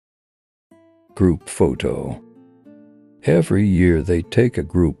group photo. Every year they take a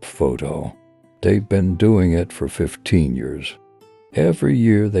group photo. They've been doing it for 15 years. Every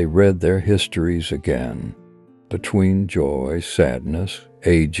year they read their histories again, between joy, sadness,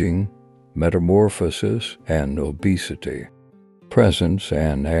 aging, metamorphosis, and obesity, presence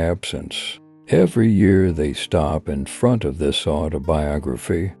and absence. Every year they stop in front of this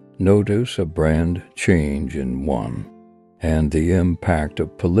autobiography, notice a brand change in one, and the impact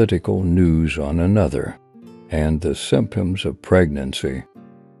of political news on another, and the symptoms of pregnancy,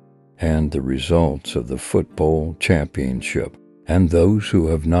 and the results of the football championship, and those who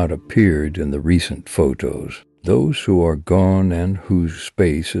have not appeared in the recent photos, those who are gone and whose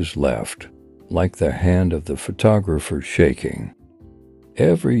space is left, like the hand of the photographer shaking.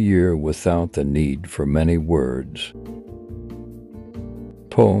 Every year without the need for many words.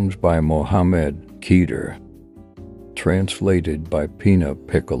 Poems by Mohamed Khader. Translated by Pina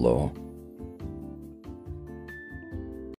Piccolo.